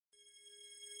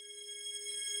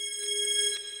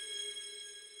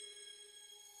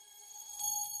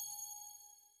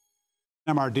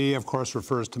MRD, of course,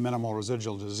 refers to minimal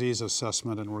residual disease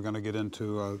assessment, and we're going to get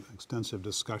into an extensive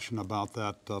discussion about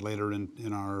that later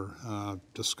in our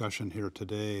discussion here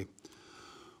today.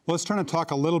 Well, let's turn and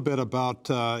talk a little bit about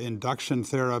induction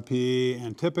therapy.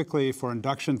 And typically for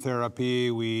induction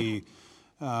therapy, we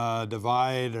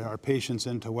divide our patients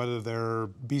into whether they're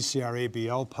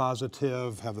Bcr-Abl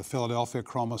positive, have the Philadelphia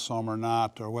chromosome or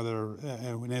not, or whether,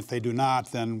 and if they do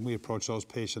not, then we approach those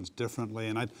patients differently.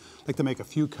 And I'd like to make a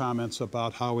few comments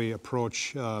about how we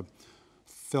approach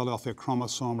Philadelphia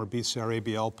chromosome or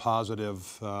Bcr-Abl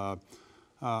positive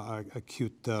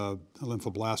acute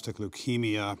lymphoblastic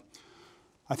leukemia.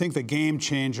 I think the game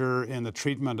changer in the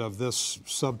treatment of this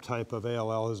subtype of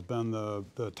ALL has been the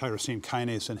tyrosine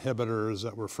kinase inhibitors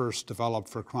that were first developed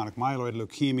for chronic myeloid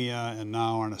leukemia and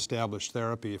now are an established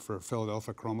therapy for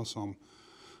Philadelphia chromosome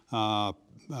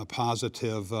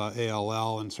positive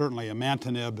ALL. And certainly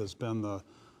imatinib has been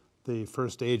the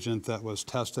first agent that was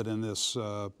tested in this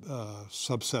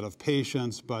subset of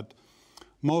patients, but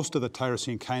most of the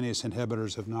tyrosine kinase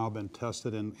inhibitors have now been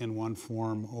tested in one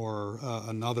form or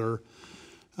another.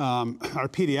 Our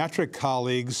pediatric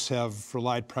colleagues have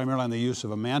relied primarily on the use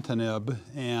of imatinib,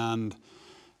 and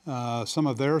some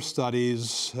of their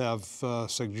studies have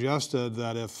suggested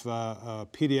that if a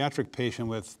pediatric patient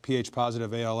with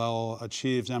Ph-positive ALL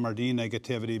achieves MRD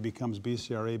negativity, becomes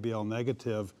Bcr-Abl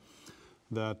negative,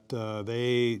 that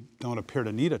they don't appear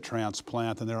to need a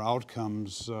transplant, and their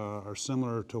outcomes are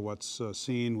similar to what's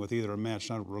seen with either a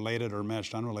matched related or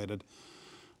matched unrelated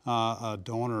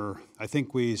donor. I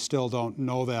think we still don't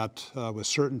know that with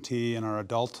certainty in our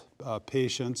adult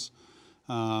patients,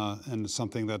 and it's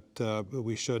something that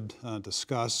we should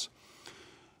discuss.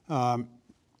 The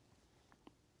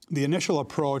initial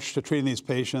approach to treating these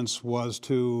patients was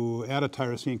to add a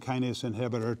tyrosine kinase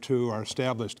inhibitor to our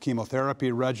established chemotherapy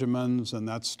regimens, and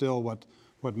that's still what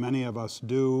many of us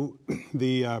do.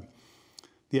 The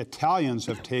Italians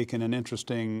have taken an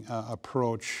interesting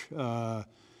approach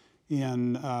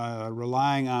in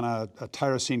relying on a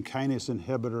tyrosine kinase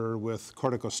inhibitor with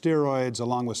corticosteroids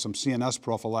along with some CNS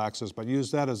prophylaxis, but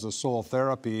use that as the sole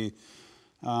therapy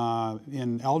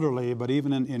in elderly, but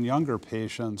even in younger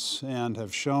patients, and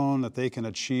have shown that they can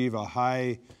achieve a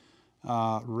high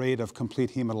rate of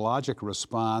complete hematologic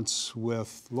response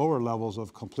with lower levels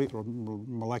of complete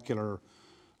molecular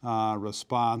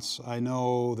response. I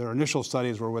know their initial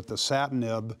studies were with the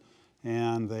dasatinib,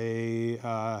 and they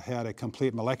had a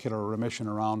complete molecular remission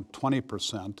around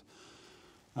 20%.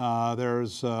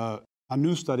 There's a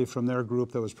new study from their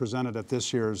group that was presented at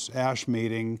this year's ASH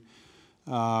meeting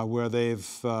where they've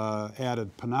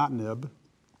added ponatinib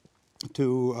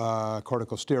to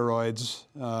corticosteroids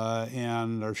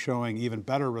and are showing even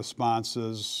better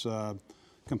responses,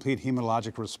 complete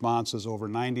hematologic responses over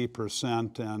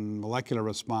 90% and molecular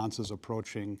responses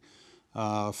approaching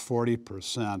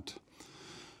 40%.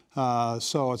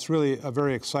 So it's really a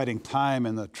very exciting time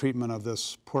in the treatment of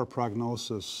this poor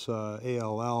prognosis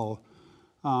ALL.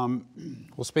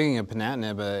 Well, speaking of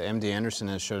ponatinib, MD Anderson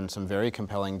has shown some very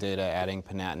compelling data adding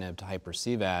ponatinib to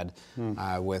hyper-CVAD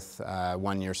with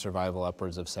 1-year survival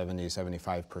upwards of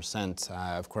 70–75%.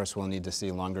 Of course, we'll need to see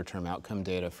longer-term outcome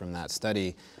data from that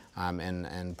study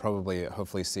and probably,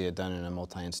 hopefully, see it done in a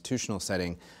multi-institutional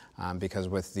setting. Because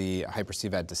with the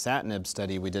hyper-CVAD dasatinib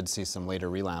study, we did see some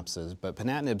later relapses. But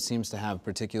ponatinib seems to have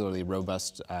particularly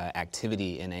robust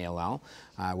activity in ALL,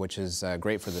 which is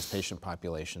great for this patient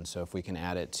population. So if we can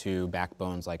add it to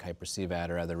backbones like hyper-CVAD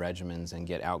or other regimens and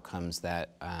get outcomes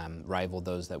that rival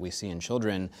those that we see in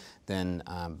children, then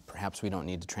perhaps we don't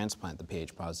need to transplant the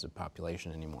Ph-positive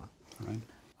population anymore. Right.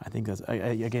 I think that's,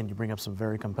 again, you bring up some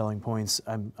very compelling points.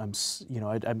 I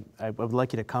would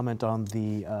like you to comment on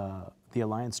the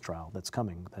Alliance trial that's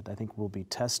coming, that I think will be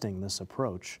testing this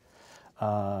approach.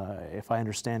 If I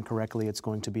understand correctly, it's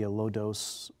going to be a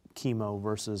low-dose chemo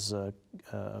versus like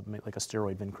a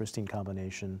steroid vincristine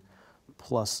combination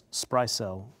plus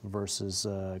Sprycel versus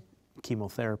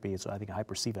chemotherapy. So I think a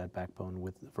hyper-CVAD backbone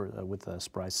with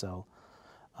Sprycel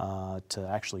to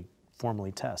actually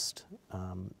formally test.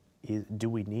 Do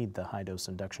we need the high-dose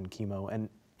induction chemo? And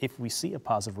if we see a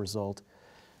positive result,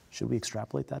 should we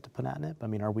extrapolate that to ponatinib? I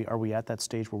mean, are we at that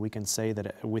stage where we can say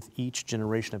that with each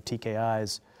generation of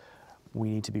TKIs, we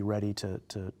need to be ready to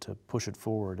push it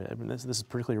forward? I mean, this is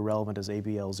particularly relevant as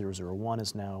ABL001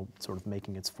 is now sort of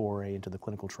making its foray into the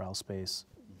clinical trial space.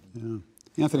 Yeah.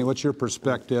 Anthony, what's your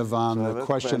perspective on the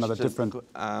question of the different?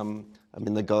 I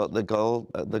mean, the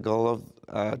goal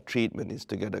of treatment is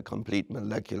to get a complete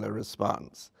molecular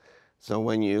response. So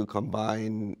when you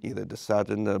combine either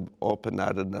dasatinib or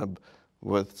ponatinib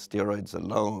with steroids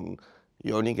alone,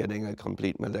 you're only getting a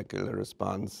complete molecular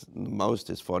response. The most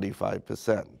is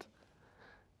 45%.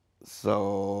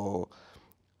 So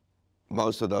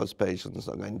most of those patients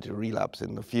are going to relapse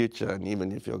in the future, and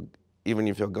even if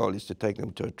your goal is to take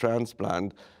them to a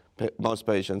transplant, most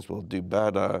patients will do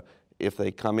better if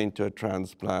they come into a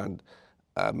transplant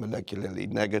molecularly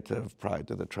negative prior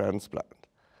to the transplant.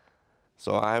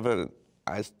 So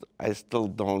I still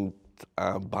don't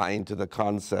buy into the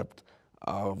concept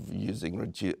of using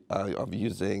steroids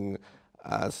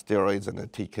and a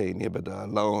TK inhibitor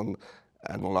alone,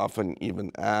 and will often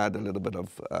even add a little bit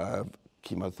of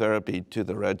chemotherapy to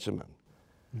the regimen.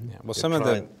 Yeah. Well, some of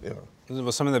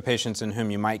the patients in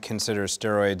whom you might consider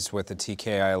steroids with a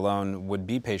TKI alone would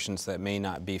be patients that may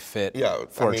not be fit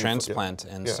for a transplant,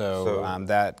 and so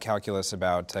that calculus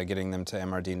about getting them to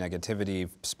MRD negativity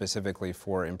specifically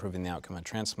for improving the outcome of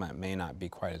transplant may not be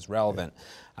quite as relevant.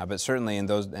 But certainly in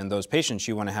those patients,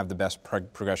 you want to have the best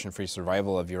progression-free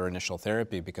survival of your initial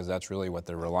therapy, because that's really what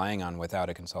they're relying on without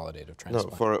a consolidative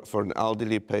transplant. No, for an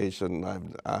elderly patient,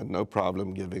 I have no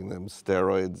problem giving them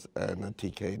steroids and a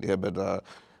TK inhibitor,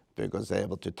 because they're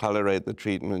able to tolerate the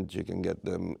treatment. You can get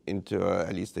them into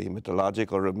at least a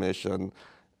hematological remission,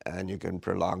 and you can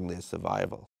prolong their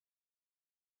survival.